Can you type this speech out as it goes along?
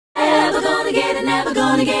it, never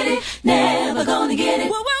gonna get it, never gonna get it.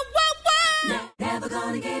 Whoa, whoa, whoa, whoa. Never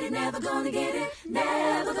gonna get it, never gonna get it,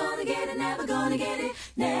 never gonna get it, never gonna get it,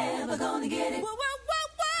 never gonna get it. Whoa, whoa, whoa,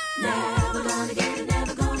 whoa. Never gonna get it,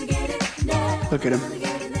 never gonna get it, never. Look at him.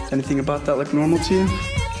 Anything about that look normal to you?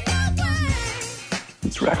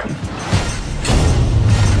 Let's wreck him.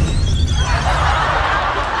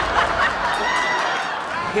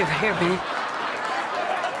 Here, babe.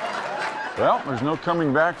 Well, there's no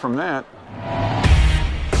coming back from that.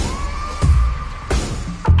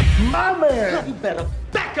 My man! You better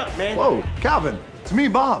back up, man. Whoa, Calvin, it's me,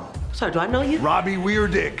 Bob. Sorry, do I know you? Robbie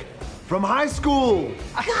Weirdick from high school.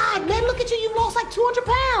 God, man, look at you. You've lost like 200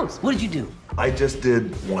 pounds. What did you do? I just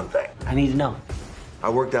did one thing. I need to know. I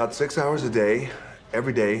worked out 6 hours a day,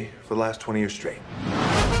 every day, for the last 20 years straight.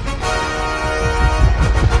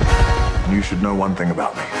 You should know one thing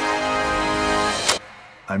about me.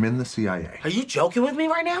 I'm in the CIA. Are you joking with me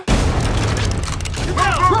right now?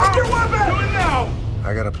 Drop your weapon! Do it now!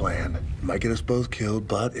 I got a plan. Might get us both killed,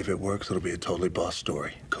 but if it works, it'll be a totally boss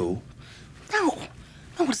story. Cool? No,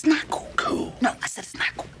 it's not cool. Cool. No, I said it's not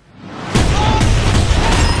cool.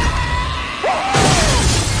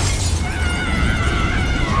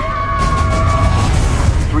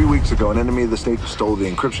 3 weeks ago, an enemy of the state stole the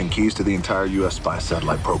encryption keys to the entire U.S. spy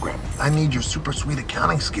satellite program. I need your super sweet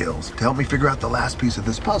accounting skills to help me figure out the last piece of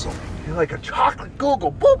this puzzle. You're like a chocolate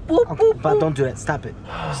Google. Boop, boop, boop, But boop. don't do that. Stop it.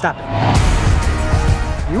 Stop it.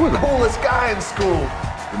 You were the coolest guy in school.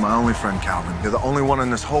 You're my only friend, Calvin. You're the only one in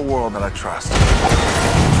this whole world that I trust.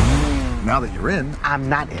 Now that you're in, I'm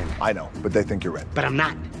not in. I know, but they think you're in. But I'm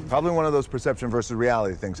not. Probably one of those perception versus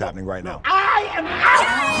reality things happening right now. I am out!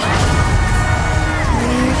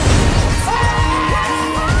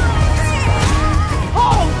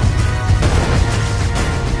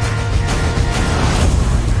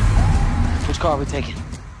 Which car are we taking?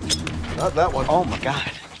 Not that one. Oh my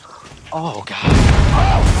God. Oh God.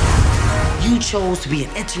 Oh! You chose to be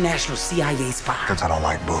an international CIA spy. Because I don't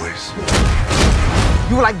like bullies.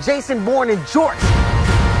 You were like Jason Bourne and George.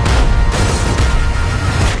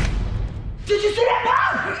 Did you see that,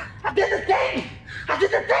 Bob? I did the thing.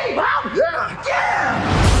 Bob. Yeah.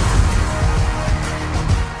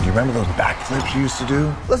 Do you remember those backflips you used to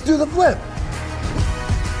do? Let's do the flip.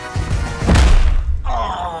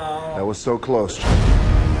 Oh. That was so close.